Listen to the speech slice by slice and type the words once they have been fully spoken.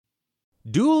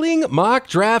Dueling mock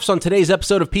drafts on today's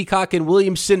episode of Peacock and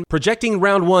Williamson, projecting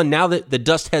round one now that the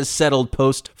dust has settled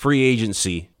post-free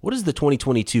agency. What does the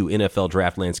 2022 NFL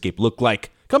draft landscape look like?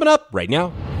 Coming up right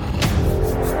now.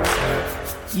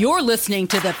 You're listening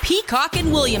to the Peacock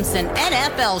and Williamson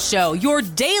NFL Show, your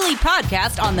daily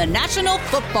podcast on the National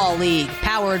Football League,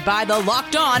 powered by the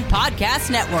Locked On Podcast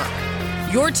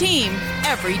Network. Your team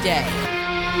every day.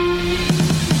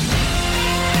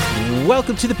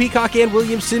 Welcome to the Peacock and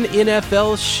Williamson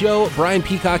NFL Show. Brian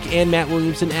Peacock and Matt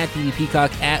Williamson at the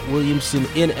Peacock at Williamson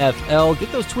NFL.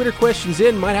 Get those Twitter questions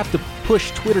in. Might have to push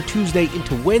Twitter Tuesday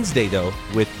into Wednesday, though,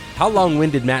 with how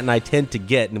long-winded Matt and I tend to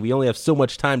get, and we only have so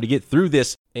much time to get through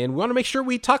this, and we want to make sure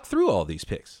we talk through all these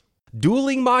picks.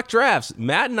 Dueling mock drafts.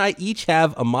 Matt and I each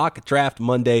have a mock draft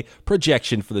Monday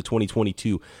projection for the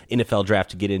 2022 NFL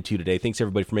draft to get into today. Thanks,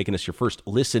 everybody, for making us your first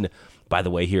listen, by the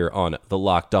way, here on the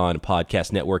Locked On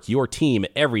Podcast Network, your team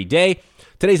every day.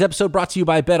 Today's episode brought to you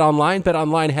by BetOnline.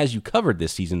 BetOnline has you covered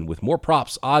this season with more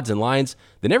props, odds, and lines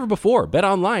than ever before.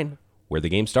 BetOnline, where the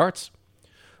game starts.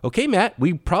 Okay, Matt,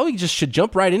 we probably just should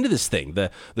jump right into this thing.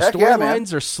 The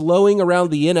storylines are slowing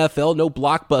around the NFL. No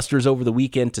blockbusters over the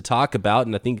weekend to talk about,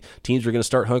 and I think teams are going to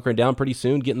start hunkering down pretty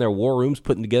soon, getting their war rooms,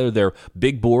 putting together their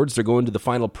big boards. They're going to the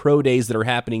final pro days that are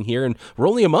happening here, and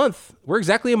we're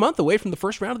exactly a month away from the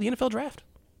first round of the NFL draft.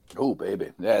 Oh,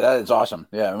 baby. Yeah, that is awesome.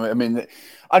 Yeah, I mean,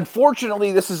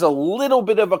 unfortunately, this is a little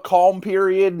bit of a calm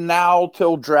period now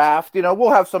till draft. You know, we'll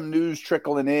have some news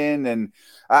trickling in, and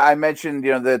I mentioned,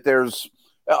 that there's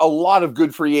a lot of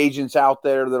good free agents out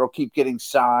there that'll keep getting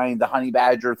signed, the Honey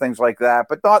Badger, things like that,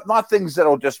 but not things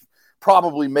that'll just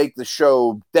probably make the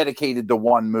show dedicated to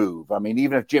one move. I mean,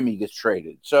 even if Jimmy gets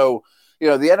traded. So, the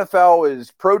NFL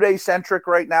is pro day centric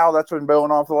right now. That's been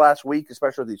going on for the last week,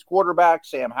 especially with these quarterbacks.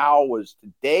 Sam Howell was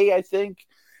today, I think.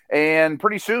 And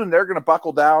pretty soon they're going to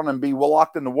buckle down and be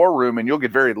locked in the war room, and you'll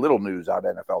get very little news out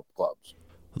of NFL clubs.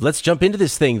 Let's jump into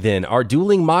this thing then. Our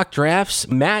dueling mock drafts.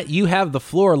 Matt, you have the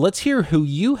floor. Let's hear who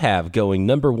you have going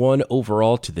number one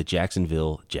overall to the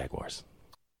Jacksonville Jaguars.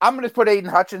 I'm going to put Aiden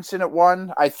Hutchinson at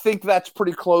one. I think that's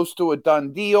pretty close to a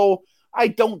done deal. I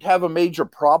don't have a major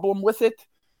problem with it.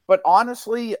 But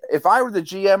honestly, if I were the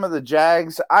GM of the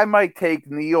Jags, I might take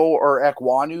Neal or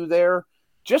Ekwonu there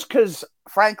just because,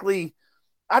 frankly,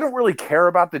 I don't really care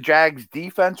about the Jags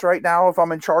defense right now if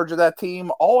I'm in charge of that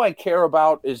team. All I care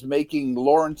about is making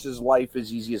Lawrence's life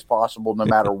as easy as possible no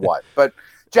matter what. But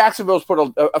Jacksonville's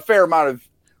put a fair amount of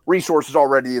resources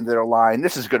already into their line.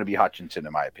 This is going to be Hutchinson,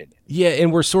 in my opinion. Yeah,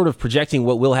 and we're sort of projecting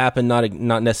what will happen,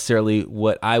 not necessarily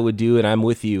what I would do, and I'm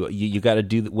with you. You got to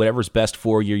do whatever's best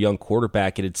for your young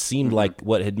quarterback, and it seemed like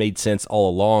what had made sense all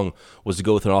along was to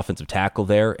go with an offensive tackle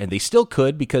there, and they still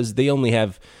could because they only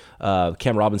have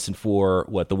Cam Robinson for,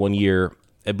 the 1 year,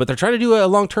 but they're trying to do a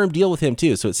long-term deal with him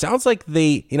too. So it sounds like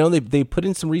they put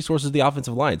in some resources to the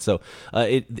offensive line. So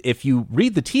if you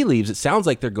read the tea leaves, it sounds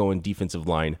like they're going defensive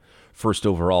line first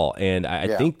overall. And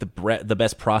I think the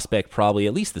best prospect, probably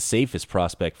at least the safest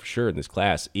prospect for sure in this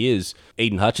class, is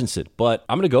Aiden Hutchinson. But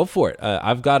I'm going to go for it.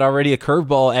 I've got already a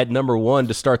curveball at number one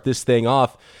to start this thing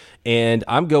off, and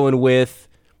I'm going with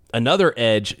another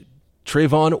edge,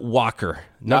 Travon Walker,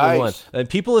 number one. And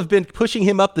people have been pushing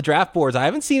him up the draft boards. I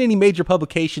haven't seen any major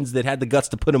publications that had the guts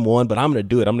to put him one, but I'm going to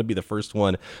do it. I'm going to be the first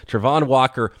one. Travon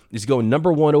Walker is going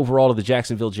number one overall to the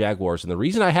Jacksonville Jaguars. And the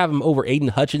reason I have him over Aiden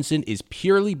Hutchinson is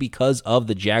purely because of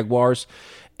the Jaguars.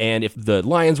 And if the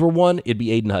Lions were one, it'd be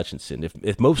Aiden Hutchinson.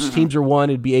 If most teams are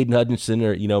one, it'd be Aiden Hutchinson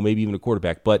or, maybe even a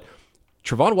quarterback. But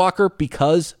Travon Walker,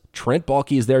 because Trent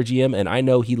Baalke is their GM, and I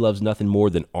know he loves nothing more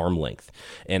than arm length.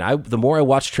 And the more I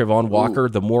watch Travon Walker,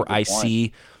 the more I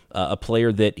see a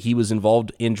player that he was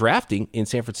involved in drafting in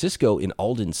San Francisco in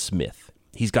Aldon Smith.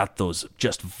 He's got those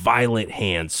just violent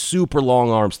hands, super long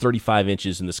arms, 35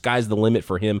 inches, and the sky's the limit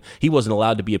for him. He wasn't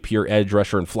allowed to be a pure edge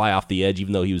rusher and fly off the edge,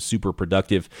 even though he was super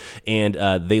productive. And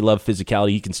they love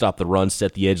physicality. He can stop the run,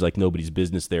 set the edge like nobody's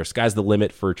business there. Sky's the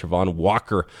limit for Travon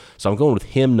Walker. So I'm going with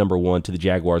him number one to the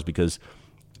Jaguars because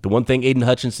the one thing Aiden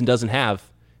Hutchinson doesn't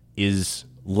have is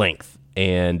length,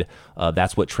 and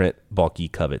that's what Trent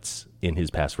Baalke covets in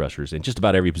his pass rushers and just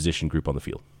about every position group on the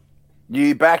field.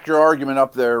 You backed your argument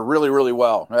up there really, really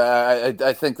well.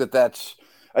 I think that's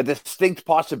a distinct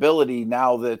possibility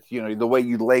now that, the way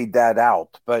you laid that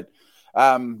out. But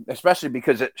especially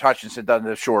because Hutchinson doesn't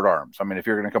have short arms. I mean, if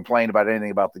you're going to complain about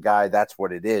anything about the guy, that's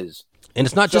what it is. And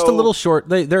it's not just a little short.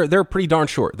 They're pretty darn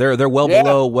short. They're well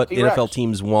below what T-Rex. NFL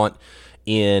teams want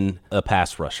in a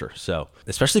pass rusher. So,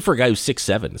 especially for a guy who's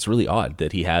 6'7", it's really odd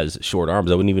that he has short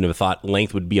arms. I wouldn't even have thought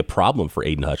length would be a problem for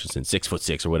Aiden Hutchinson,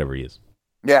 6'6" or whatever he is.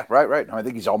 Yeah, right. No, I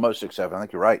think he's almost 6'7". I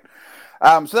think you're right.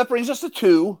 So that brings us to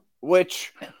two.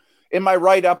 which in my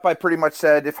write-up, I pretty much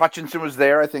said if Hutchinson was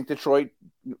there, I think Detroit,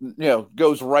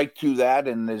 goes right to that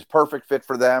and is perfect fit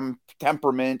for them,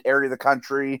 temperament, area of the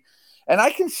country. And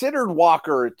I considered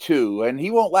Walker at 2, and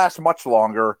he won't last much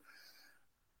longer.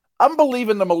 I'm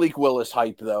believing the Malik Willis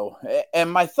hype, though.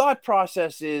 And my thought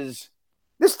process is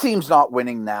this team's not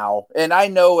winning now. And I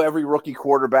know every rookie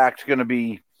quarterback's going to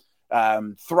be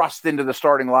thrust into the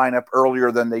starting lineup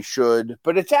earlier than they should.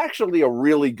 But it's actually a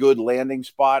really good landing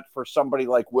spot for somebody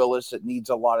like Willis that needs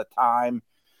a lot of time.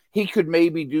 He could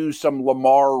maybe do some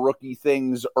Lamar rookie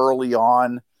things early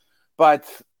on. But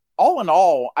all in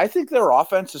all, I think their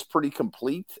offense is pretty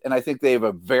complete. And I think they have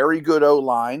a very good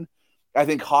O-line. I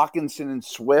think Hawkinson and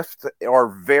Swift are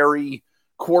very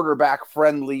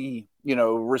quarterback-friendly,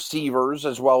 receivers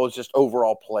as well as just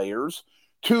overall players.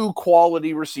 2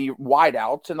 quality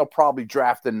wideouts, and they'll probably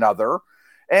draft another.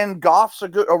 And Goff's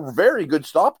a very good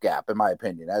stopgap, in my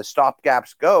opinion. As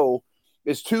stopgaps go,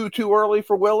 is 2 too early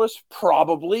for Willis?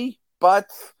 Probably, but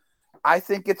I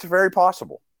think it's very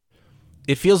possible.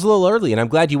 It feels a little early, and I'm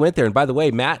glad you went there. And by the way,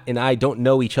 Matt and I don't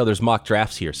know each other's mock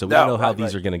drafts here, so we don't know how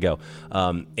these are going to go.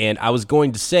 And I was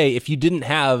going to say, if you didn't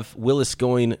have Willis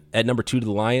going at number 2 to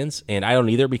the Lions, and I don't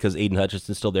either because Aiden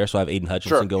Hutchinson's still there, so I have Aiden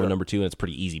Hutchinson going number 2, and it's a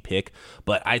pretty easy pick.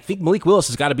 But I think Malik Willis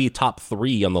has got to be top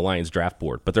 3 on the Lions draft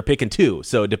board, but they're picking 2.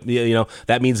 So,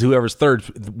 that means whoever's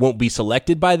 3rd won't be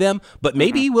selected by them, but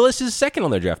maybe Willis is 2nd on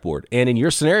their draft board. And in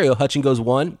your scenario, Hutchin goes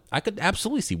 1. I could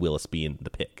absolutely see Willis being the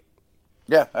pick.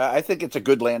 Yeah, I think it's a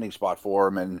good landing spot for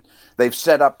him, and they've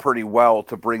set up pretty well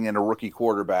to bring in a rookie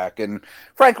quarterback. And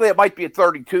frankly, it might be at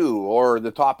 32 or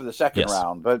the top of the second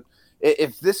round. But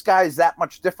if this guy's that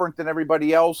much different than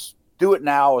everybody else, do it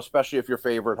now, especially if your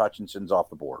favorite Hutchinson's off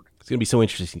the board. It's going to be so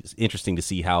interesting to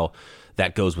see how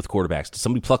that goes with quarterbacks. Does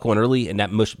somebody pluck one early and that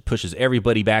pushes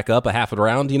everybody back up a half a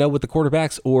round, with the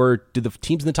quarterbacks? Or do the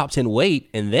teams in the top 10 wait,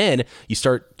 and then you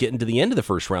start getting to the end of the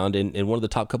first round, and one of the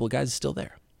top couple of guys is still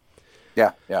there?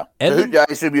 Yeah. Evan, I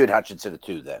assume you had Hutchinson at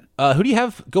 2 then. Who do you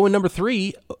have going number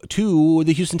 3 to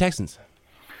the Houston Texans?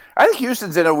 I think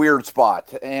Houston's in a weird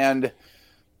spot, and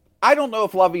I don't know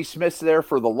if Lovie Smith's there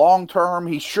for the long term.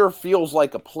 He sure feels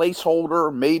like a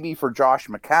placeholder, maybe for Josh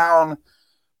McCown.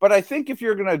 But I think if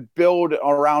you're going to build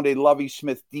around a Lovie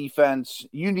Smith defense,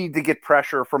 you need to get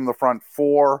pressure from the front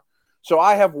 4. So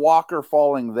I have Walker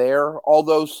falling there,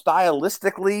 although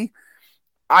stylistically,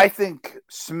 I think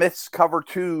Smith's cover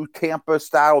 2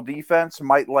 Tampa-style defense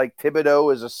might like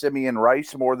Thibodeau as a Simeon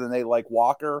Rice more than they like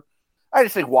Walker. I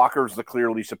just think Walker's the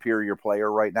clearly superior player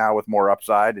right now with more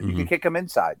upside, and you can kick him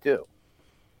inside too.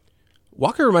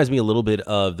 Walker reminds me a little bit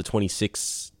of the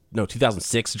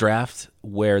 2006 draft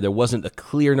where there wasn't a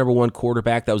clear number 1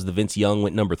 quarterback. That was the Vince Young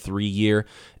went number 3 year,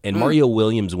 and Mario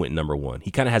Williams went number 1.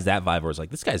 He kind of has that vibe where it's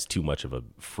like, this guy's too much of a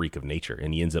freak of nature,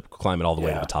 and he ends up climbing all the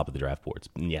way to the top of the draft boards.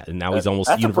 And now he's almost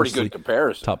universally a pretty good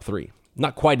comparison. Top 3.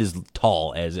 Not quite as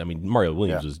tall as, Mario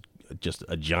Williams was just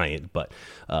a giant, but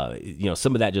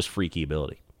some of that just freaky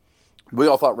ability. We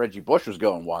all thought Reggie Bush was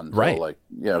going 1, right?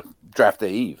 So draft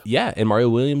day eve. Yeah, and Mario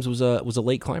Williams was a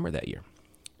late climber that year.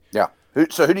 Yeah.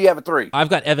 So who do you have at 3? I've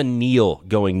got Evan Neal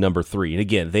going number 3. And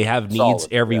again, they have needs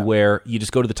everywhere. Yeah. You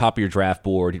just go to the top of your draft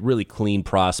board, really clean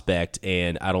prospect,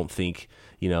 and I don't think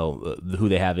who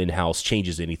they have in-house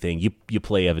changes anything. You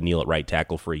play Evan Neal at right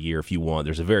tackle for a year if you want.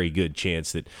 There's a very good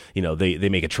chance that they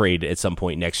make a trade at some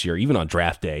point next year, even on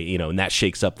draft day, and that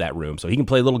shakes up that room. So he can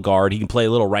play a little guard. He can play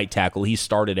a little right tackle. He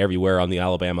started everywhere on the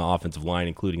Alabama offensive line,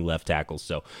 including left tackle.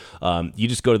 So you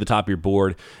just go to the top of your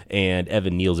board, and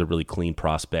Evan Neal's a really clean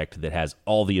prospect that has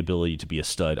all the ability to be a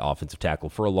stud offensive tackle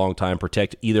for a long time.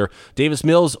 Protect either Davis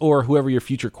Mills or whoever your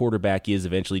future quarterback is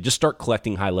eventually. Just start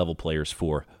collecting high-level players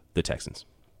for the Texans.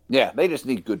 Yeah, they just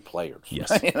need good players.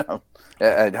 Yes. I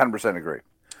 100% agree.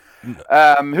 Who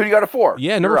do you got at 4?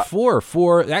 Yeah, number 4.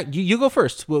 For that, you go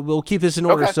first. We'll keep this in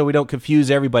order so we don't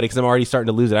confuse everybody because I'm already starting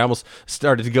to lose it. I almost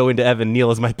started to go into Evan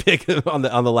Neal as my pick on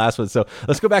the last one. So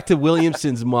let's go back to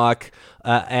Williamson's mock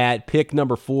at pick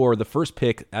number 4. The first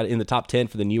pick in the top 10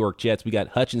 for the New York Jets. We got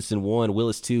Hutchinson 1,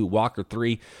 Willis 2, Walker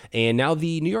 3, and now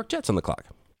the New York Jets on the clock.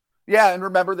 Yeah, and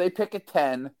remember, they pick at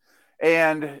 10.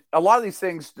 And a lot of these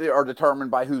things are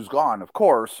determined by who's gone, of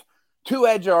course. 2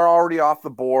 edge are already off the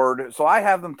board. So I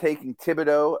have them taking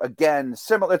Thibodeau. Again,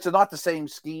 similar. It's not the same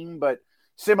scheme, but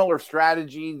similar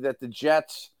strategy that the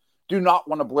Jets do not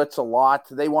want to blitz a lot.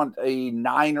 They want a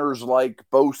Niners-like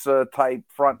Bosa-type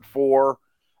front 4.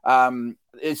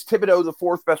 Is Thibodeau the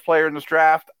 4th best player in this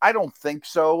draft? I don't think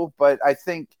so, but I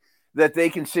think that they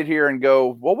can sit here and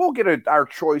go, well, we'll get our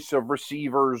choice of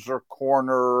receivers or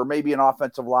corner or maybe an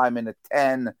offensive lineman at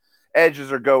 10. Edges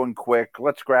are going quick.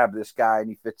 Let's grab this guy, and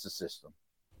he fits the system.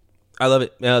 I love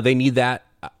it. They need that.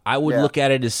 I would look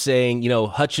at it as saying,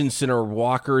 Hutchinson or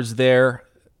Walker's there.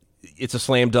 It's a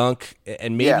slam dunk,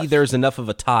 and maybe there's enough of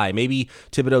a tie. Maybe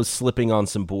Thibodeau's slipping on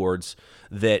some boards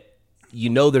that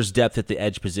there's depth at the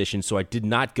edge position, so I did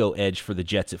not go edge for the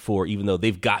Jets at 4, even though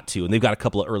they've got to, and they've got a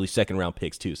couple of early second-round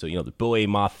picks too. So, the Boye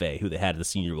Mafe, who they had at the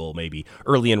Senior Bowl, maybe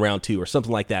early in round 2 or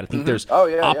something like that. I think there's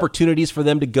opportunities for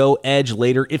them to go edge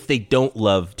later if they don't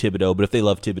love Thibodeau, but if they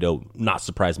love Thibodeau, not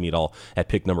surprise me at all at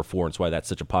pick number 4, and that's why that's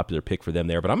such a popular pick for them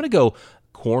there. But I'm going to go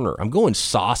corner. I'm going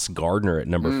Sauce Gardner at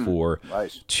number 4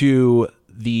 to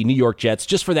the New York Jets,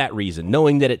 just for that reason,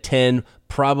 knowing that at 10,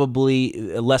 probably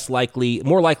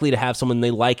more likely to have someone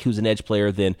they like who's an edge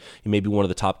player than maybe one of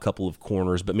the top couple of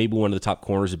corners, but maybe one of the top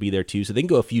corners would be there too. So they can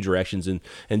go a few directions and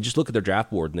just look at their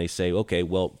draft board and they say, okay,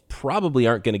 well, probably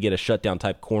aren't going to get a shutdown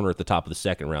type corner at the top of the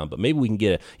second round, but maybe we can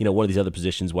get one of these other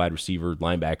positions, wide receiver,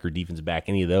 linebacker, defensive back,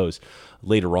 any of those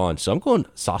later on. So I'm going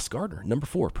Sauce Gardner, number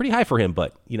 4. Pretty high for him,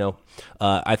 but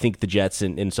I think the Jets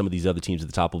and some of these other teams at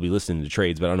the top will be listening to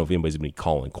trades, but I don't know if anybody's going to be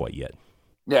calling quite yet.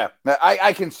 Yeah,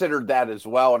 I considered that as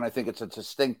well, and I think it's a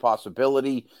distinct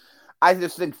possibility. I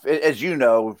just think, as you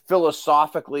know,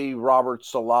 philosophically, Robert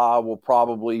Saleh will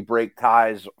probably break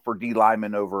ties for D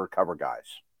linemen over cover guys.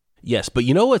 Yes, but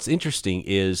what's interesting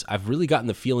is I've really gotten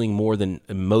the feeling more than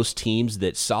most teams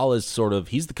that Saleh's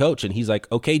he's the coach, and he's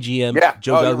like, okay, GM,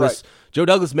 Joe Douglas. Joe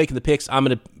Douglas making the picks. I'm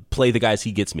going to play the guys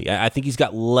he gets me. I think he's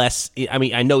got less. I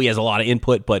mean, I know he has a lot of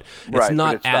input, but it's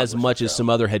not as much as some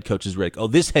other head coaches. Like,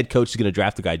 this head coach is going to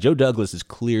draft the guy. Joe Douglas is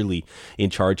clearly in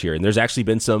charge here, and there's actually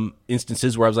been some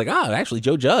instances where I was like, actually,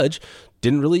 Joe Judge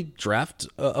didn't really draft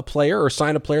a player or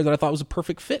sign a player that I thought was a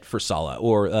perfect fit for Saleh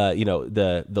or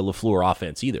the LaFleur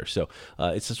offense either. So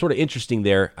it's sort of interesting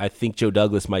there. I think Joe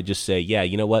Douglas might just say, yeah,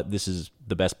 you know what, this is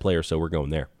the best player, so we're going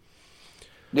there.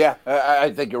 Yeah,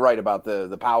 I think you're right about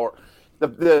the power,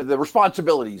 the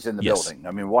responsibilities in the building.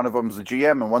 I mean, one of them's the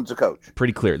GM and one's the coach.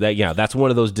 Pretty clear. That's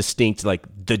one of those distinct, like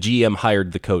the GM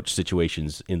hired the coach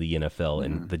situations in the NFL,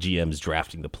 and the GM is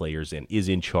drafting the players and is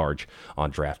in charge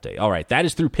on draft day. All right, that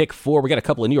is through pick 4. We got a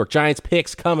couple of New York Giants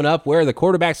picks coming up where the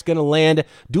quarterback's going to land.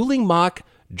 Dueling mock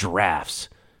drafts.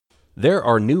 There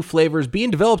are new flavors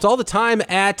being developed all the time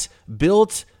at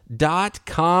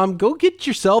Built.com. Go get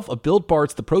yourself a Built Bar.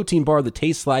 It's the protein bar that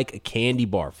tastes like a candy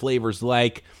bar. Flavors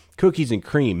like cookies and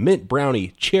cream, mint brownie,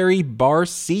 cherry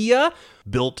barcia,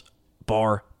 Built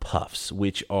Bar Puffs,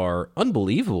 which are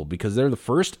unbelievable because they're the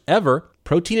first ever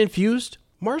protein-infused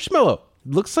marshmallow.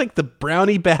 Looks like the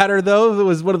brownie batter, though. It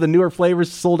was one of the newer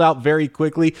flavors, sold out very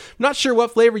quickly. Not sure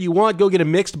what flavor you want. Go get a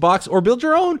mixed box or build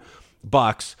your own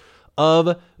box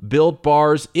of Built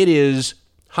Bars. It is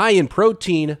high in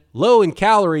protein, low in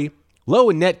calorie, low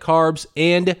in net carbs,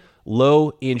 and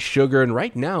low in sugar. And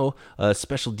right now, a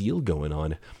special deal going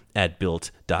on at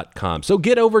Built.com. So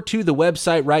get over to the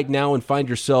website right now and find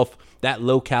yourself that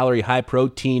low-calorie,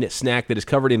 high-protein snack that is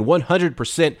covered in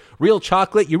 100% real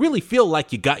chocolate. You really feel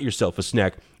like you got yourself a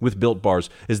snack with Built Bars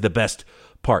is the best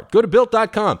part. Go to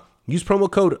Built.com. Use promo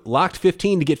code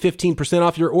LOCKED15 to get 15%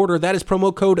 off your order. That is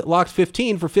promo code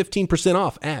LOCKED15 for 15%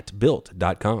 off at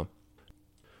Built.com.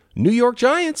 New York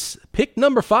Giants, pick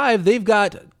number 5. They've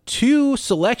got 2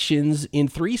 selections in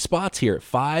 3 spots here,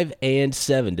 5 and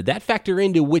 7. Did that factor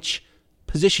into which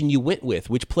position you went with,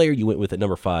 which player you went with at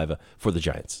number 5 for the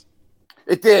Giants?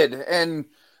 It did. And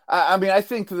I mean, I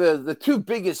think the 2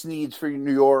 biggest needs for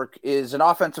New York is an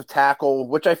offensive tackle,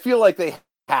 which I feel like they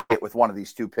have it with one of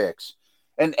these 2 picks.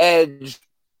 An edge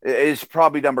is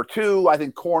probably number 2. I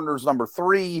think corner's number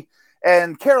 3.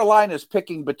 And Carolina's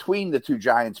picking between the 2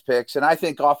 Giants picks, and I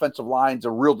think offensive line's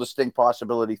a real distinct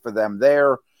possibility for them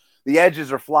there. The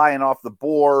edges are flying off the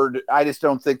board. I just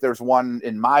don't think there's one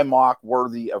in my mock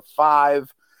worthy of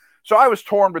 5. So I was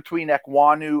torn between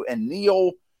Ekwonu and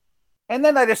Neal. And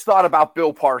then I just thought about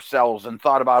Bill Parcells and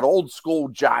thought about old school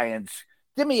Giants.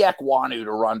 Give me Ekwonu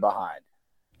to run behind.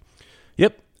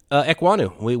 Yep.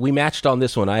 Ekwonu. We matched on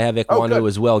this one. I have Ekwonu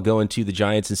as well going to the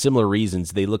Giants, and similar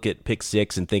reasons. They look at pick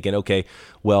 6 and thinking, okay,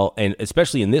 well, and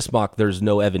especially in this mock, there's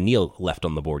no Evan Neal left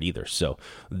on the board either. So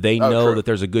they know that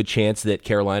there's a good chance that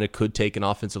Carolina could take an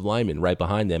offensive lineman right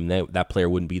behind them. That player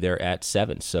wouldn't be there at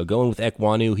 7. So going with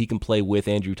Ekwonu, he can play with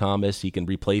Andrew Thomas. He can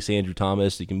replace Andrew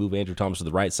Thomas. He can move Andrew Thomas to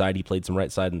the right side. He played some right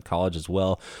side in college as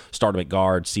well. Start him at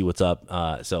guard, see what's up.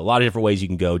 So a lot of different ways you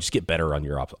can go. Just get better on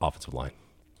your offensive line.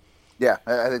 Yeah,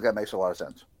 I think that makes a lot of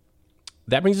sense.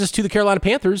 That brings us to the Carolina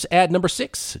Panthers at number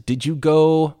 6. Did you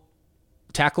go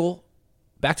tackle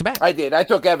back-to-back? I did. I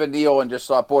took Evan Neal and just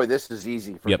thought, boy, this is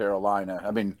easy for Carolina. I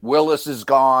mean, Willis is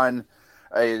gone.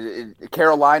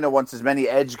 Carolina wants as many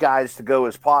edge guys to go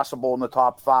as possible in the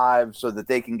top 5 so that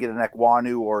they can get an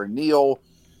Ekwonu or a Neal.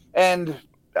 And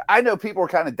I know people are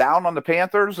kind of down on the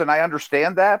Panthers, and I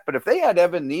understand that. But if they had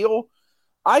Evan Neal,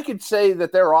 I could say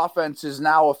that their offense is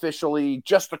now officially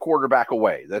just a quarterback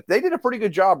away. That they did a pretty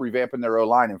good job revamping their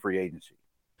O-line in free agency.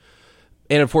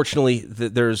 And unfortunately,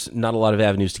 there's not a lot of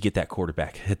avenues to get that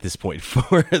quarterback at this point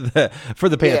for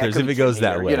the Panthers if it goes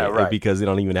that way, right. because they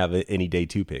don't even have any day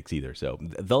 2 picks either. So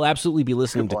they'll absolutely be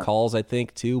listening to calls, I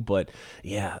think, too. But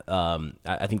yeah,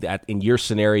 I think that in your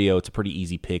scenario, it's a pretty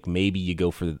easy pick. Maybe you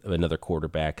go for another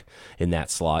quarterback in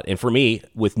that slot. And for me,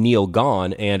 with Neal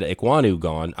gone and Ekwonu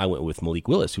gone, I went with Malik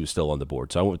Willis, who's still on the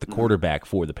board. So I went with the quarterback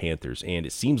for the Panthers. And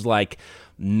it seems like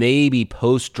maybe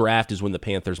post-draft is when the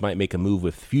Panthers might make a move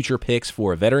with future picks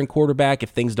for a veteran quarterback if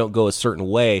things don't go a certain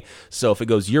way. So if it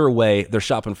goes your way, they're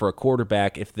shopping for a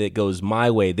quarterback. If it goes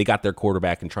my way, they got their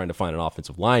quarterback and trying to find an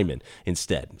offensive lineman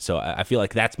instead. So I feel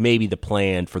like that's maybe the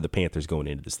plan for the Panthers going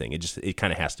into this thing. It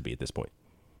kind of has to be at this point.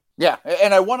 Yeah,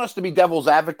 and I want us to be devil's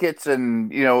advocates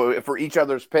and, for each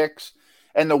other's picks.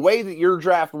 And the way that your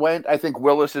draft went, I think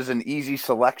Willis is an easy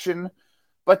selection.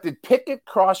 But did Pickett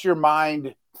cross your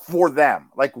mind for them?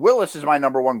 Like, Willis is my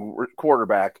number 1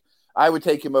 quarterback. I would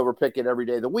take him over Pickett every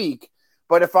day of the week.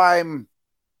 But if I'm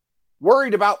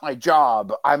worried about my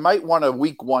job, I might want a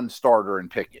week 1 starter in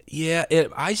Pickett. Yeah,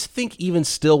 I think even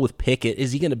still with Pickett,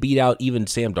 is he going to beat out even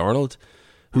Sam Darnold,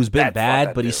 who's been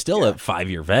bad, but he's still a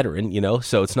 5-year veteran,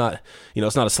 so it's not,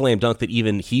 it's not a slam dunk that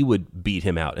even he would beat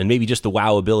him out. And maybe just the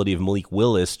wow ability of Malik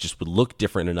Willis just would look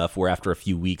different enough where after a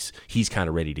few weeks, he's kind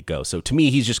of ready to go. So to me,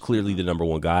 he's just clearly the number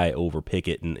 1 guy over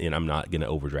Pickett, and I'm not going to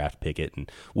overdraft Pickett. And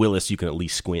Willis, you can at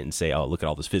least squint and say, oh, look at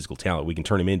all this physical talent. We can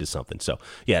turn him into something. So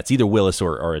yeah, it's either Willis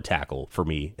or a tackle for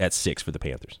me at 6 for the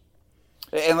Panthers.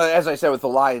 And as I said with the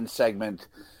Lions segment,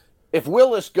 if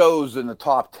Willis goes in the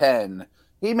top 10,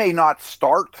 he may not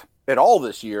start at all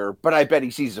this year, but I bet he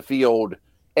sees the field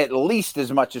at least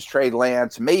as much as Trey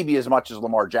Lance, maybe as much as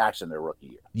Lamar Jackson their rookie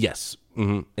year. Yes.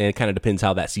 Mm-hmm. And it kind of depends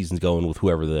how that season's going with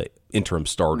whoever the interim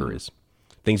starter is.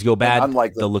 Things go bad,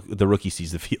 the rookie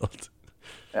sees the field.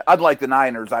 Unlike the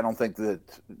Niners, I don't think that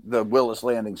the Willis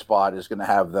landing spot is going to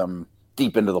have them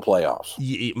deep into the playoffs.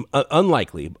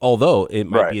 Unlikely, although it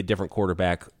might be a different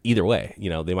quarterback either way.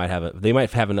 They might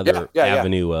have another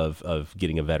avenue of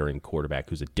getting a veteran quarterback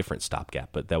who's a different stopgap,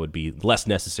 but that would be less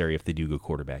necessary if they do go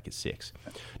quarterback at 6.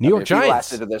 New York Giants. If he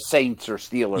lasted to the Saints or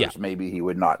Steelers, maybe he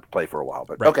would not play for a while.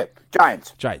 But okay,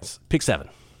 Giants. Pick 7.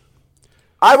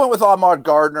 I went with Ahmad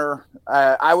Gardner.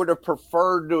 I would have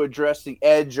preferred to address the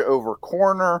edge over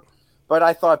corner, but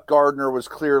I thought Gardner was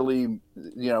clearly,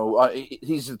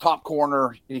 he's the top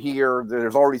corner here.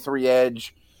 There's already 3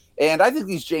 edge. And I think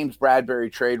these James Bradbury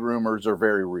trade rumors are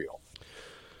very real.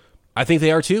 I think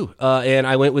they are too. And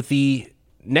I went with the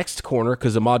next corner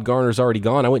because Ahmad Gardner's already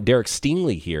gone. I went Derek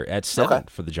Stingley here at 7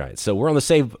 for the Giants. So we're on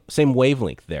the same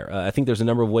wavelength there. I think there's a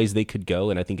number of ways they could go,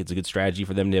 and I think it's a good strategy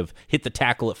for them to have hit the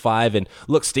tackle at 5. And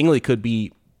look, Stingley could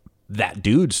be that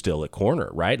dude still at corner,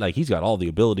 right? Like, he's got all the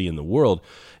ability in the world.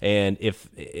 And if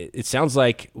it sounds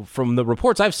like from the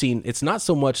reports I've seen, it's not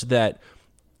so much that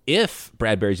if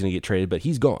Bradbury's going to get traded, but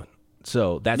he's gone.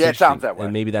 So that's it sounds that way.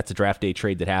 And maybe that's a draft day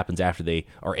trade that happens after they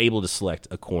are able to select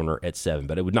a corner at 7.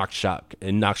 But it would not shock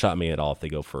me at all if they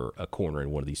go for a corner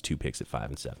in one of these 2 picks at 5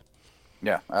 and 7.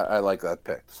 Yeah, I like that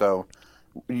pick. So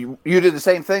you did the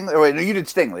same thing? Oh, wait, no, you did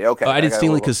Stingley. Okay. I did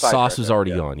Stingley because Sauce was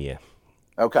already on, yeah.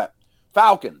 Okay.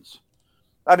 Falcons.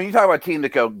 I mean, you talk about a team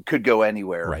that could go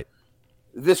anywhere. Right.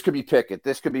 This could be Pickett.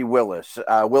 This could be Willis.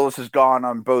 Willis is gone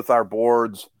on both our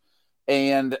boards.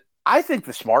 And I think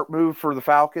the smart move for the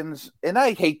Falcons, and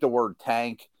I hate the word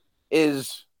tank,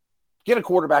 is get a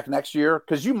quarterback next year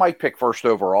because you might pick first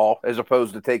overall as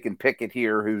opposed to taking Pickett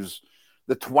here, who's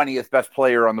the 20th best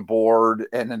player on the board,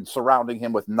 and then surrounding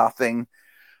him with nothing.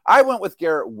 I went with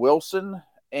Garrett Wilson,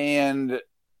 and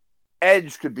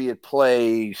edge could be at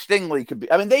play. Stingley could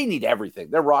be. I mean, they need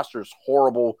everything. Their roster is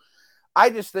horrible.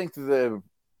 I just think the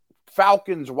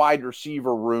Falcons wide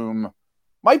receiver room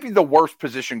might be the worst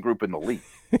position group in the league.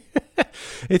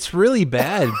 It's really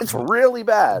bad. It's really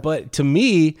bad. But to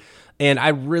me, and I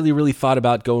really, really thought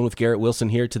about going with Garrett Wilson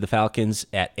here to the Falcons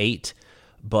at 8,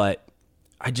 but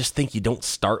I just think you don't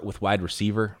start with wide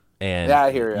receiver. And yeah,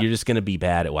 I hear you. You're just going to be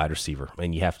bad at wide receiver,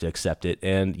 and you have to accept it.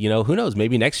 And, who knows?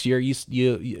 Maybe next year you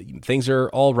things are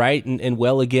all right and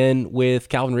well again with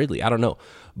Calvin Ridley. I don't know.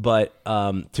 But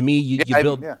to me, you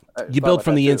build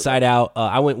from the inside out.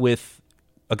 I went with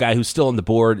a guy who's still on the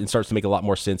board and starts to make a lot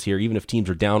more sense here, even if teams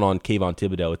are down on Kayvon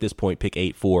Thibodeau. At this point, pick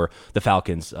 8 for the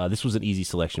Falcons. This was an easy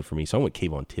selection for me, so I went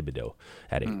Kayvon Thibodeau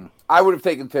at 8. I would have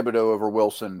taken Thibodeau over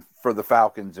Wilson for the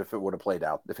Falcons if it would have played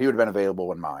out, if he would have been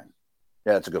available in mine.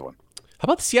 Yeah, that's a good one. How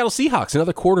about the Seattle Seahawks,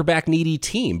 another quarterback-needy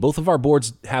team? Both of our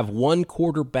boards have one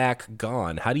quarterback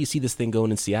gone. How do you see this thing going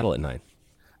in Seattle at 9?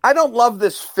 I don't love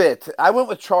this fit. I went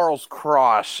with Charles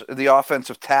Cross, the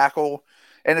offensive tackle,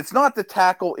 and it's not the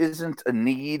tackle isn't a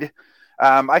need.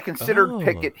 I considered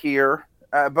Pickett here,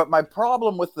 but my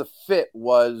problem with the fit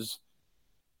was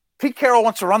Pete Carroll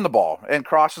wants to run the ball, and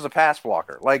Cross is a pass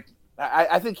blocker. Like,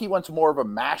 I think he wants more of a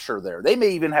masher there. They may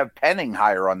even have Penning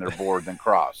higher on their board than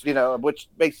Cross, which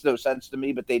makes no sense to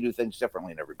me, but they do things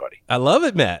differently than everybody. I love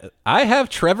it, Matt. I have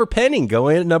Trevor Penning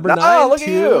going at number 9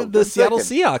 to the Seattle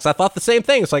Seahawks. I thought the same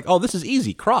thing. It's like, oh, this is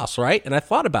easy. Cross, right? And I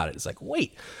thought about it. It's like,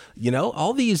 wait,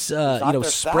 all these,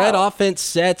 spread offense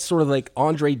sets, sort of like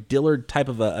Andre Dillard type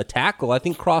of a tackle. I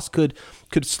think Cross could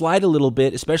slide a little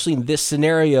bit, especially in this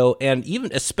scenario, and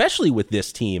even especially with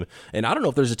this team. And I don't know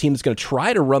if there's a team that's going to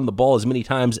try to run the ball as many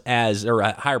times or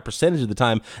a higher percentage of the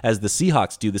time as the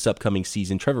Seahawks do this upcoming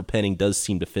season. Trevor Penning does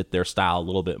seem to fit their style a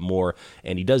little bit more,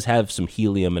 and he does have some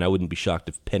helium, and I wouldn't be shocked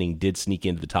if Penning did sneak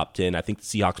into the top 10. I think the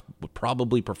Seahawks would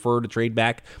probably prefer to trade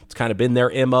back. It's kind of been their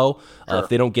MO if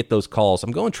they don't get those calls.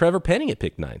 I'm going Trevor Penning at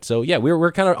pick 9. So, yeah,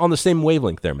 we're kind of on the same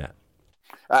wavelength there, Matt.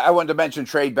 I wanted to mention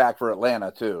trade back for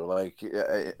Atlanta, too. Like,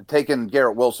 taking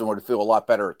Garrett Wilson would feel a lot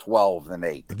better at 12 than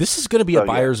 8. This is going to be a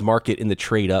buyer's market in the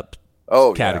trade-up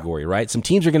category, right? Some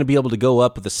teams are going to be able to go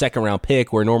up with a second-round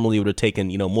pick where normally it would have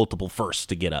taken, multiple firsts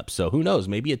to get up. So who knows?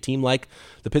 Maybe a team like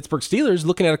the Pittsburgh Steelers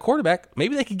looking at a quarterback,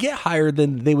 maybe they could get higher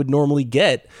than they would normally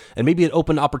get, and maybe it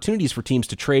opened opportunities for teams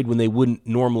to trade when they wouldn't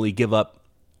normally give up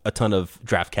a ton of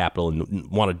draft capital and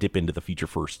want to dip into the future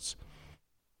firsts.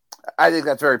 I think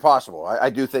that's very possible. I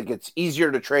do think it's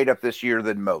easier to trade up this year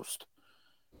than most.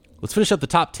 Let's finish up the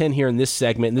top 10 here in this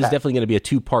segment. And this is definitely going to be a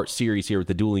 2-part series here with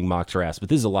the dueling mock drafts, but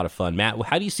this is a lot of fun. Matt,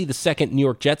 how do you see the second New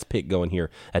York Jets pick going here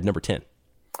at number 10?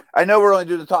 I know we're only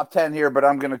doing the top 10 here, but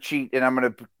I'm going to cheat and I'm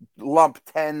going to lump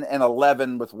 10 and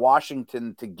 11 with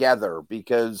Washington together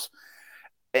because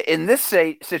in this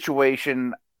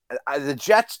situation, the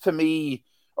Jets to me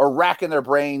are racking their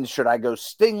brains. Should I go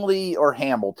Stingley or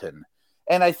Hamilton?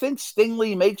 And I think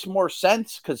Stingley makes more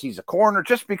sense because he's a corner,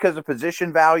 just because of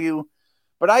position value.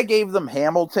 But I gave them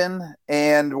Hamilton.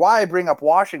 And why I bring up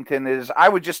Washington is I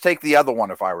would just take the other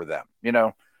one if I were them,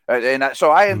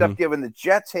 so I end up giving the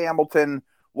Jets Hamilton,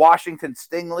 Washington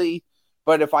Stingley.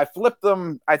 But if I flip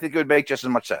them, I think it would make just as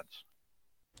much sense.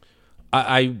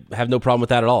 I have no problem with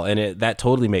that at all, and that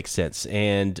totally makes sense.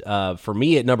 And for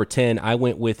me at number 10, I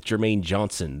went with Jermaine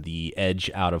Johnson, the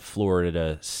edge out of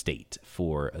Florida State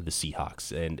for the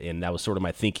Seahawks. And that was sort of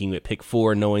my thinking at pick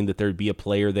 4, knowing that there'd be a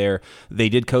player there. They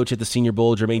did coach at the Senior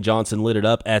Bowl. Jermaine Johnson lit it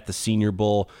up at the Senior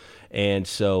Bowl. And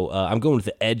so I'm going with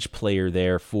the edge player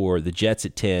there for the Jets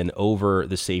at 10 over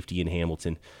the safety in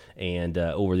Hamilton and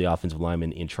over the offensive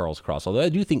lineman in Charles Cross. Although I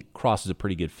do think Cross is a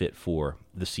pretty good fit for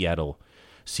the Seattle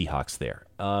Seahawks there.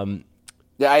 I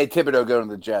had Thibodeau going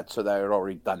to the Jets, so that I had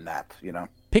already done that,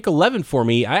 Pick 11 for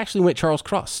me, I actually went Charles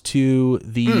Cross to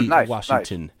the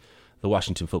the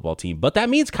Washington football team. But that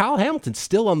means Kyle Hamilton's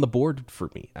still on the board for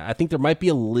me. I think there might be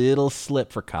a little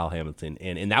slip for Kyle Hamilton,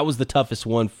 and that was the toughest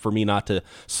one for me not to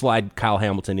slide Kyle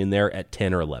Hamilton in there at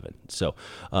 10 or 11. So,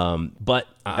 but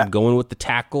I'm going with the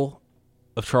tackle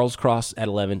of Charles Cross at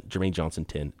 11, Jermaine Johnson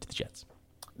 10 to the Jets.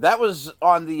 That was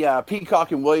on the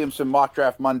Peacock and Williamson Mock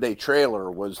Draft Monday trailer,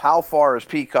 was how far is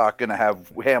Peacock going to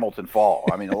have Hamilton fall?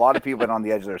 I mean, a lot of people have been on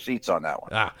the edge of their seats on that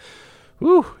one.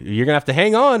 You're going to have to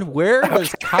hang on. Where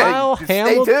does Kyle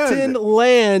Hamilton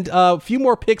land? A few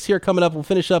more picks here coming up. We'll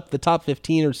finish up the top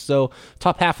 15 or so,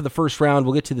 top half of the first round.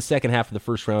 We'll get to the second half of the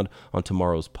first round on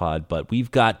tomorrow's pod, but we've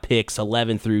got picks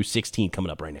 11 through 16 coming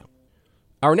up right now.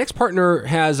 Our next partner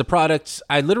has a product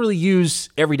I literally use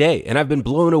every day, and I've been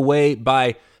blown away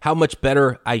by how much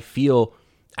better I feel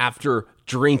after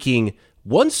drinking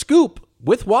one scoop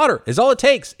with water is all it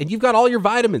takes. And you've got all your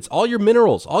vitamins, all your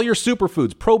minerals, all your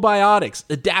superfoods, probiotics,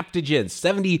 adaptogens,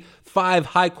 75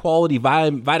 high-quality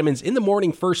vitamins in the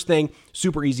morning first thing.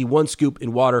 Super easy. One scoop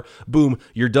in water. Boom,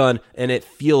 you're done. And it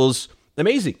feels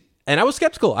amazing. And I was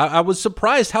skeptical. I was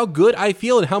surprised how good I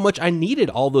feel and how much I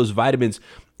needed all those vitamins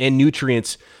and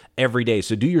nutrients every day.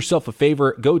 So do yourself a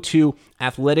favor. Go to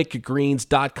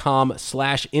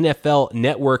athleticgreens.com/NFL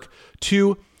network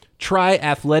to try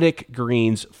Athletic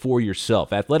Greens for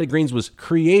yourself. Athletic Greens was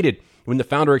created when the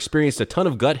founder experienced a ton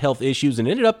of gut health issues and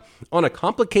ended up on a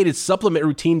complicated supplement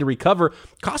routine to recover.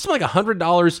 Cost him like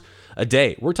 $100 a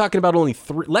day. We're talking about only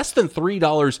less than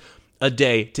 $3 a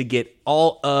day to get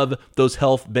all of those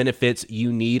health benefits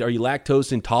you need. Are you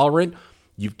lactose intolerant?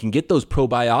 You can get those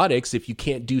probiotics. If you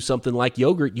can't do something like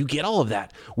yogurt, you get all of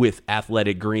that with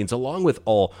Athletic Greens, along with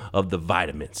all of the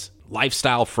vitamins.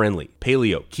 Lifestyle friendly,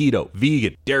 paleo, keto,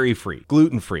 vegan, dairy-free,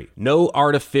 gluten-free, no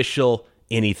artificial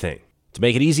anything. To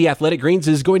make it easy, Athletic Greens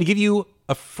is going to give you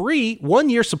a free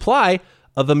 1-year supply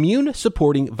of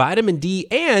immune-supporting vitamin D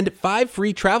and 5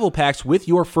 free travel packs with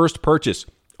your first purchase.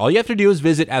 All you have to do is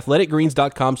visit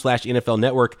athleticgreens.com/NFL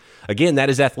Network. Again, that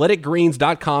is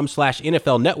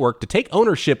athleticgreens.com/NFL Network to take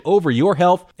ownership over your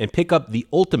health and pick up the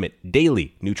ultimate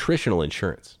daily nutritional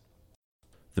insurance.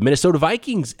 The Minnesota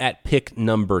Vikings at pick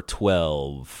number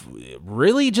 12.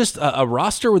 Really just a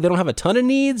roster where they don't have a ton of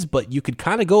needs, but you could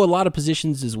kind of go a lot of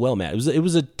positions as well, Matt. It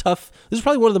was a tough, this is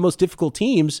probably one of the most difficult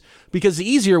teams because it's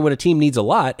easier when a team needs a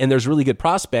lot and there's really good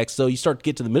prospects. So you start to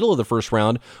get to the middle of the first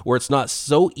round where it's not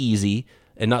so easy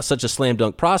and not such a slam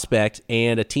dunk prospect,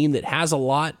 and a team that has a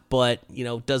lot, but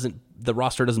the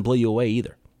roster doesn't blow you away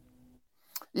either.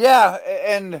 Yeah,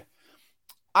 and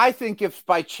I think if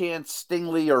by chance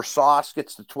Stingley or Sauce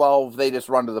gets to 12, they just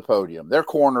run to the podium. Their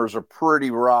corners are pretty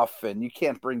rough, and you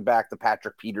can't bring back the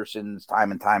Patrick Petersons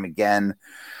time and time again.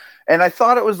 And I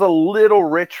thought it was a little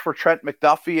rich for Trent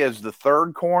McDuffie as the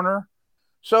third corner.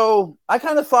 So I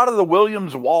kind of thought of the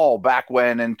Williams wall back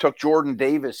when and took Jordan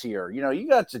Davis here. You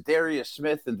got Zadarius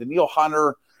Smith and Danielle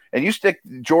Hunter, and you stick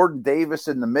Jordan Davis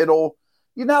in the middle.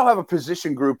 You now have a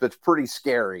position group that's pretty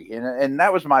scary. And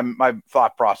that was my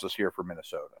thought process here for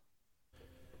Minnesota.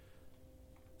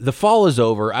 The fall is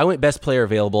over. I went best player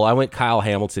available. I went Kyle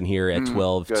Hamilton here at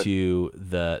 12 to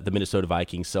the Minnesota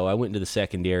Vikings. So I went into the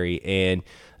secondary, and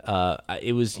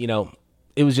it was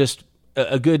just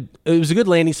a good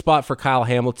landing spot for Kyle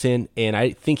Hamilton, and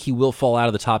I think he will fall out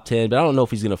of the top 10, but I don't know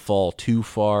if he's going to fall too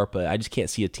far, but I just can't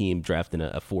see a team drafting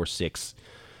a 4-6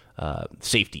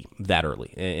 safety that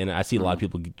early. And I see a lot of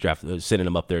people sending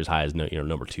him up there as high as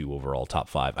number 2 overall, top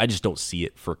 5. I just don't see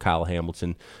it for Kyle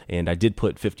Hamilton, and I did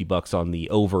put $50 on the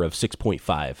over of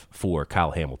 6.5 for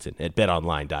Kyle Hamilton at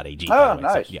betonline.ag. Oh,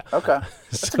 nice. So, yeah. Okay.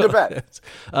 That's a good bet.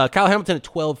 Kyle Hamilton at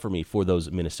 12 for me for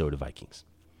those Minnesota Vikings.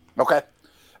 Okay.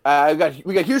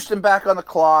 We got Houston back on the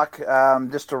clock.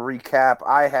 Just to recap,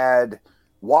 I had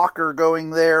Walker going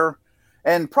there,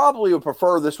 and probably would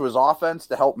prefer this was offense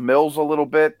to help Mills a little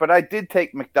bit. But I did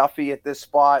take McDuffie at this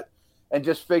spot, and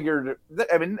just figured.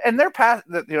 And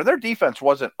their defense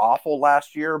wasn't awful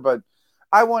last year, but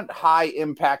I want high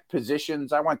impact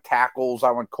positions. I want tackles.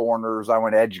 I want corners. I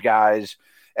want edge guys.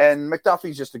 And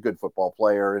McDuffie's just a good football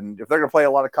player. And if they're going to play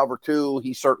a lot of cover 2,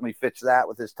 he certainly fits that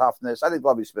with his toughness. I think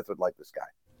Lovie Smith would like this guy.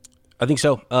 I think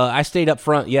so. I stayed up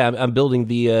front. Yeah, I'm building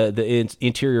the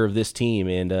interior of this team,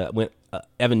 and went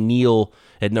Evan Neal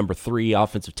at number 3,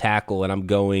 offensive tackle, and I'm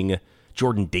going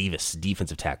Jordan Davis,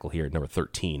 defensive tackle, here at number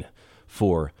 13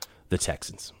 for the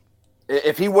Texans.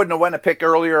 If he wouldn't have went a pick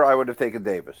earlier, I would have taken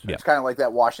Davis. Yeah. It's kind of like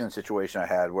that Washington situation I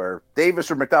had where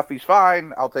Davis or McDuffie's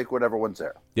fine. I'll take whatever one's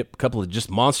there. Yep, a couple of just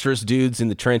monstrous dudes in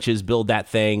the trenches, build that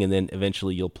thing, and then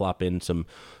eventually you'll plop in some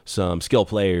skill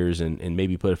players and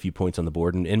maybe put a few points on the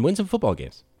board and win some football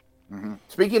games. Mm-hmm.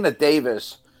 Speaking of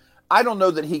Davis, I don't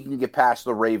know that he can get past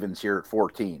the Ravens here at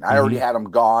 14. I already had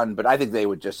him gone, but I think they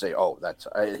would just say, oh,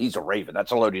 he's a Raven.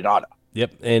 That's a Lodinata.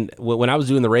 Yep, and when I was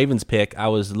doing the Ravens pick, I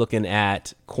was looking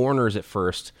at corners at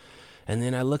first, and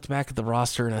then I looked back at the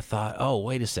roster and I thought, oh,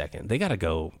 wait a second, they gotta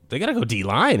go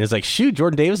D-line. It's like, shoot,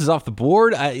 Jordan Davis is off the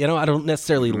board. I don't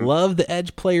necessarily love the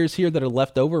edge players here that are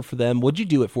left over for them. What'd you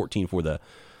do at 14 for the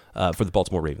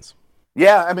Baltimore Ravens?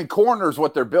 Yeah, I mean, corners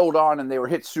what they're built on, and they were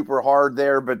hit super hard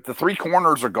there, but the 3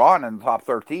 corners are gone in the top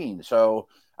 13, so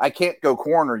I can't go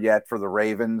corner yet for the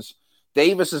Ravens.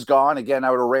 Davis is gone. Again,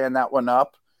 I would have ran that one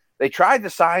up. They tried to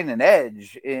sign an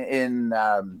edge in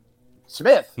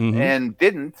Smith and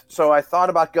didn't, so I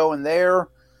thought about going there.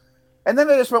 And then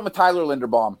I just went with Tyler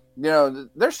Linderbaum.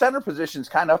 Their center position's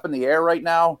kind of up in the air right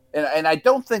now, and I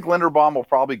don't think Linderbaum will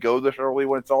probably go this early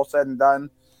when it's all said and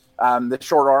done. The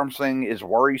short arms thing is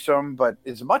worrisome, but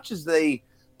as much as they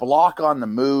block on the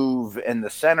move and the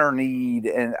center need,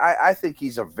 and I think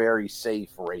he's a very safe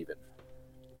Raven.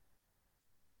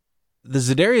 The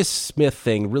Zadarius Smith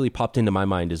thing really popped into my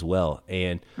mind as well,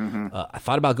 and I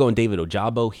thought about going David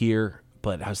Ojabo here,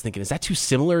 but I was thinking, is that too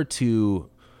similar to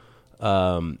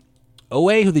Owe,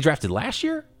 who they drafted last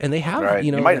year? And they have,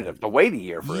 you might have to wait a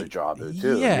year for a job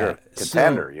too. Yeah, you're a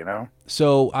contender,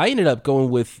 So I ended up going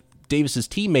with Davis's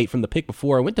teammate from the pick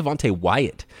before. I went Devontae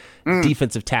Wyatt,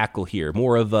 defensive tackle here,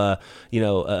 more of a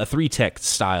three-tech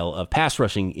style of pass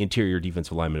rushing interior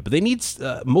defensive lineman. But they need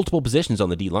multiple positions on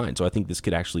the D line, so I think this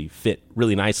could actually fit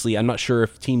really nicely. I'm not sure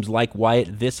if teams like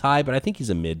Wyatt this high, but I think he's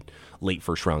a late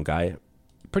first round guy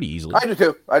pretty easily. I do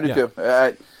too.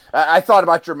 I thought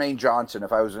about Jermaine Johnson.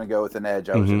 If I was going to go with an edge,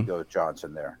 I was going to go with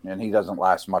Johnson there. And he doesn't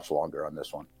last much longer on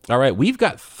this one. All right, we've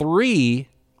got three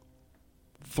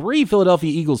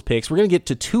Philadelphia Eagles picks. We're going to get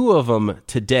to 2 of them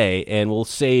today, and we'll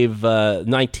save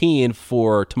 19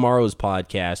 for tomorrow's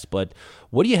podcast. But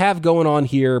what do you have going on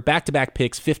here? Back-to-back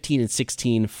picks, 15 and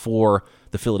 16 for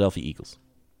the Philadelphia Eagles.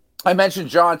 I mentioned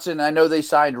Johnson. I know they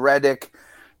signed Reddick.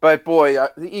 But, boy,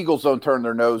 the Eagles don't turn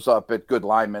their nose up at good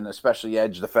linemen, especially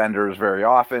edge defenders, very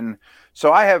often.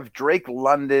 So I have Drake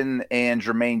London and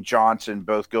Jermaine Johnson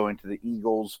both going to the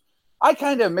Eagles. I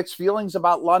kind of have mixed feelings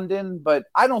about London, but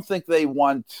I don't think they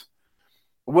want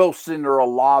Wilson or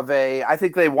Olave. I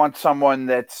think they want someone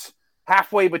that's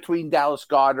halfway between Dallas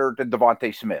Goedert and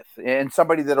Devontae Smith and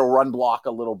somebody that'll run block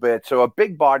a little bit. So a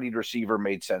big-bodied receiver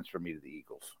made sense for me to the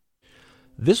Eagles.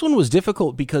 This one was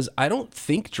difficult because I don't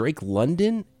think Drake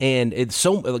London, and it's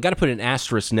I got to put an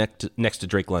asterisk next to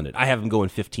Drake London. I have him going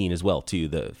 15 as well to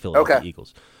the Philadelphia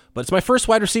Eagles. But it's my first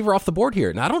wide receiver off the board here.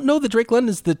 And I don't know that Drake London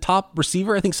is the top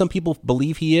receiver. I think some people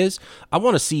believe he is. I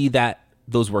want to see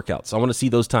those workouts. I want to see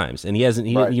those times. And he didn't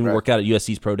even work out at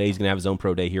USC's pro day. He's going to have his own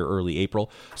pro day here early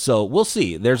April. So we'll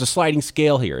see. There's a sliding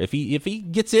scale here. If he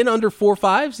gets in under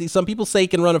 4.5, some people say he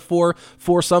can run a 4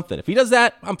 something. If he does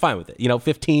that, I'm fine with it.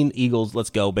 15 Eagles, let's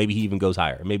go. Maybe he even goes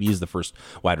higher. Maybe he's the first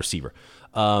wide receiver.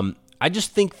 I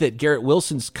just think that Garrett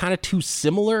Wilson's kind of too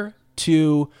similar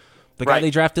to the guy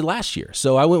they drafted last year.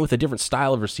 So I went with a different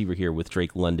style of receiver here with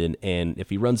Drake London. And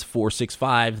if he runs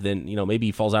 4.65, then, maybe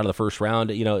he falls out of the first round.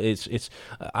 It's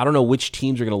I don't know which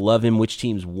teams are going to love him, which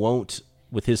teams won't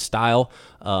with his style.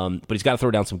 But he's got to throw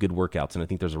down some good workouts. And I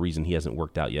think there's a reason he hasn't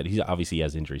worked out yet. He obviously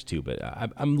has injuries too, but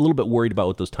I'm a little bit worried about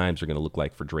what those times are going to look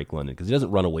like for Drake London because he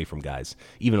doesn't run away from guys,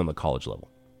 even on the college level.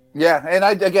 Yeah. And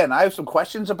I have some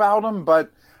questions about him, but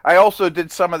I also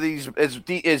did some of these, as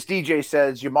DJ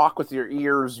says, you mock with your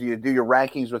ears, you do your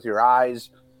rankings with your eyes,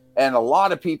 and a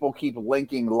lot of people keep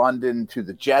linking London to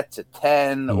the Jets at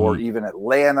 10 or even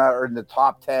Atlanta or in the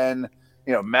top 10,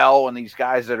 Mel and these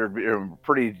guys that are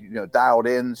pretty dialed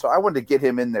in. So I wanted to get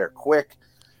him in there quick.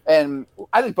 And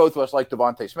I think both of us like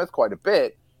Devontae Smith quite a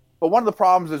bit. But one of the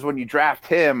problems is when you draft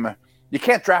him, you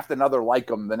can't draft another like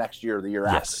him the next year or the year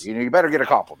after. You better get a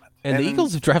compliment. And the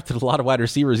Eagles have drafted a lot of wide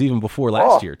receivers even before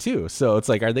last year, too. So it's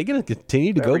like, are they going to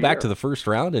continue to go back to the first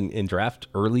round and draft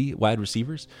early wide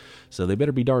receivers? So they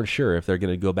better be darn sure if they're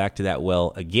going to go back to that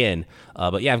well again.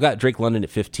 But yeah, I've got Drake London at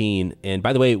 15. And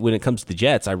by the way, when it comes to the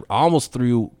Jets, I almost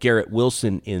threw Garrett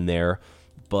Wilson in there,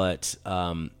 but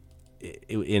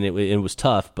it was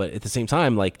tough. But at the same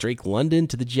time, like Drake London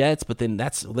to the Jets, but then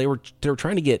they were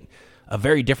trying to get a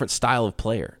very different style of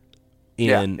player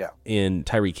in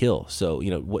Tyreek Hill. So,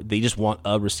 they just want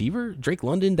a receiver. Drake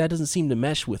London, that doesn't seem to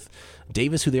mesh with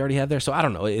Davis, who they already have there. So I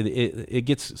don't know. It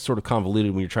gets sort of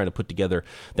convoluted when you're trying to put together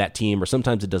that team, or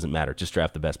sometimes it doesn't matter. Just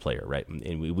draft the best player, right?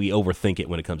 And we overthink it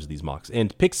when it comes to these mocks.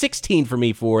 And pick 16 for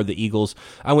me for the Eagles,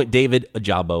 I went David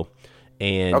Ojabo.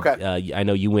 And I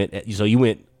know you went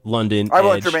London. I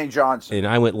went Jermaine Johnson. And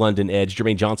I went London edge.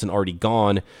 Jermaine Johnson already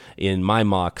gone in my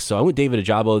mock. So I went David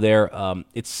Ojabo there.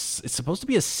 It's supposed to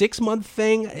be a 6-month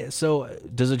thing. So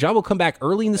does Ojabo come back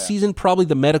early in the season? Probably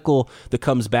the medical that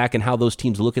comes back and how those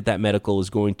teams look at that medical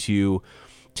is going to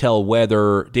tell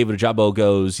whether David Ojabo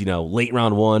goes, late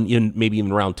round 1, maybe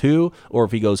even round 2, or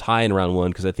if he goes high in round 1,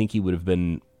 because I think he would have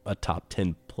been a top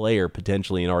 10 player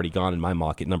potentially and already gone in my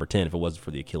mock at number 10 if it wasn't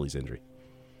for the Achilles injury.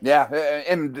 Yeah,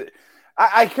 and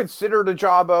I considered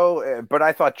Ojabo, but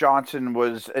I thought Johnson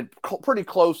was pretty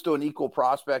close to an equal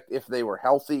prospect if they were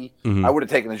healthy. I would have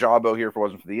taken Ojabo here if it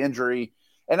wasn't for the injury.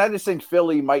 And I just think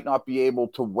Philly might not be able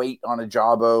to wait on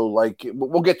Ojabo. Like,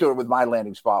 we'll get to it with my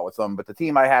landing spot with them, but the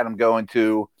team I had him going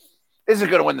to isn't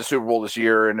going to win the Super Bowl this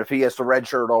year. And if he has to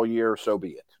redshirt all year, so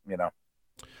be it,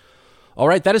 All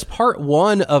right, that is part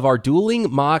 1 of our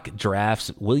dueling mock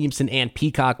drafts. Williamson and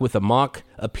Peacock with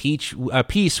a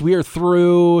piece. We are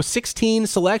through 16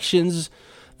 selections.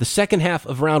 The second half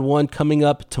of round 1 coming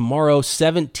up tomorrow,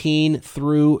 17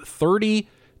 through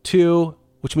 32,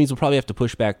 which means we'll probably have to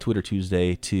push back Twitter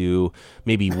Tuesday to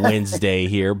maybe Wednesday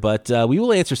here. But we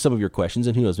will answer some of your questions,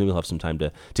 and who knows, maybe we'll have some time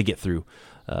to get through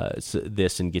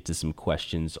this and get to some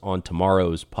questions on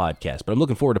tomorrow's podcast. But I'm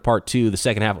looking forward to part 2, the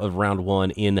second half of round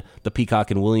 1 in the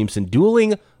Peacock and Williamson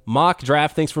dueling Mock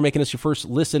Draft. Thanks for making us your first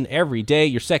listen every day.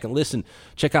 Your second listen,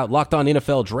 check out Locked On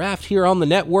NFL Draft here on the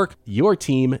network. Your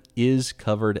team is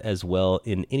covered as well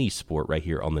in any sport right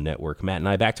here on the network. Matt and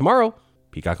I back tomorrow.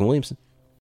 Peacock and Williamson.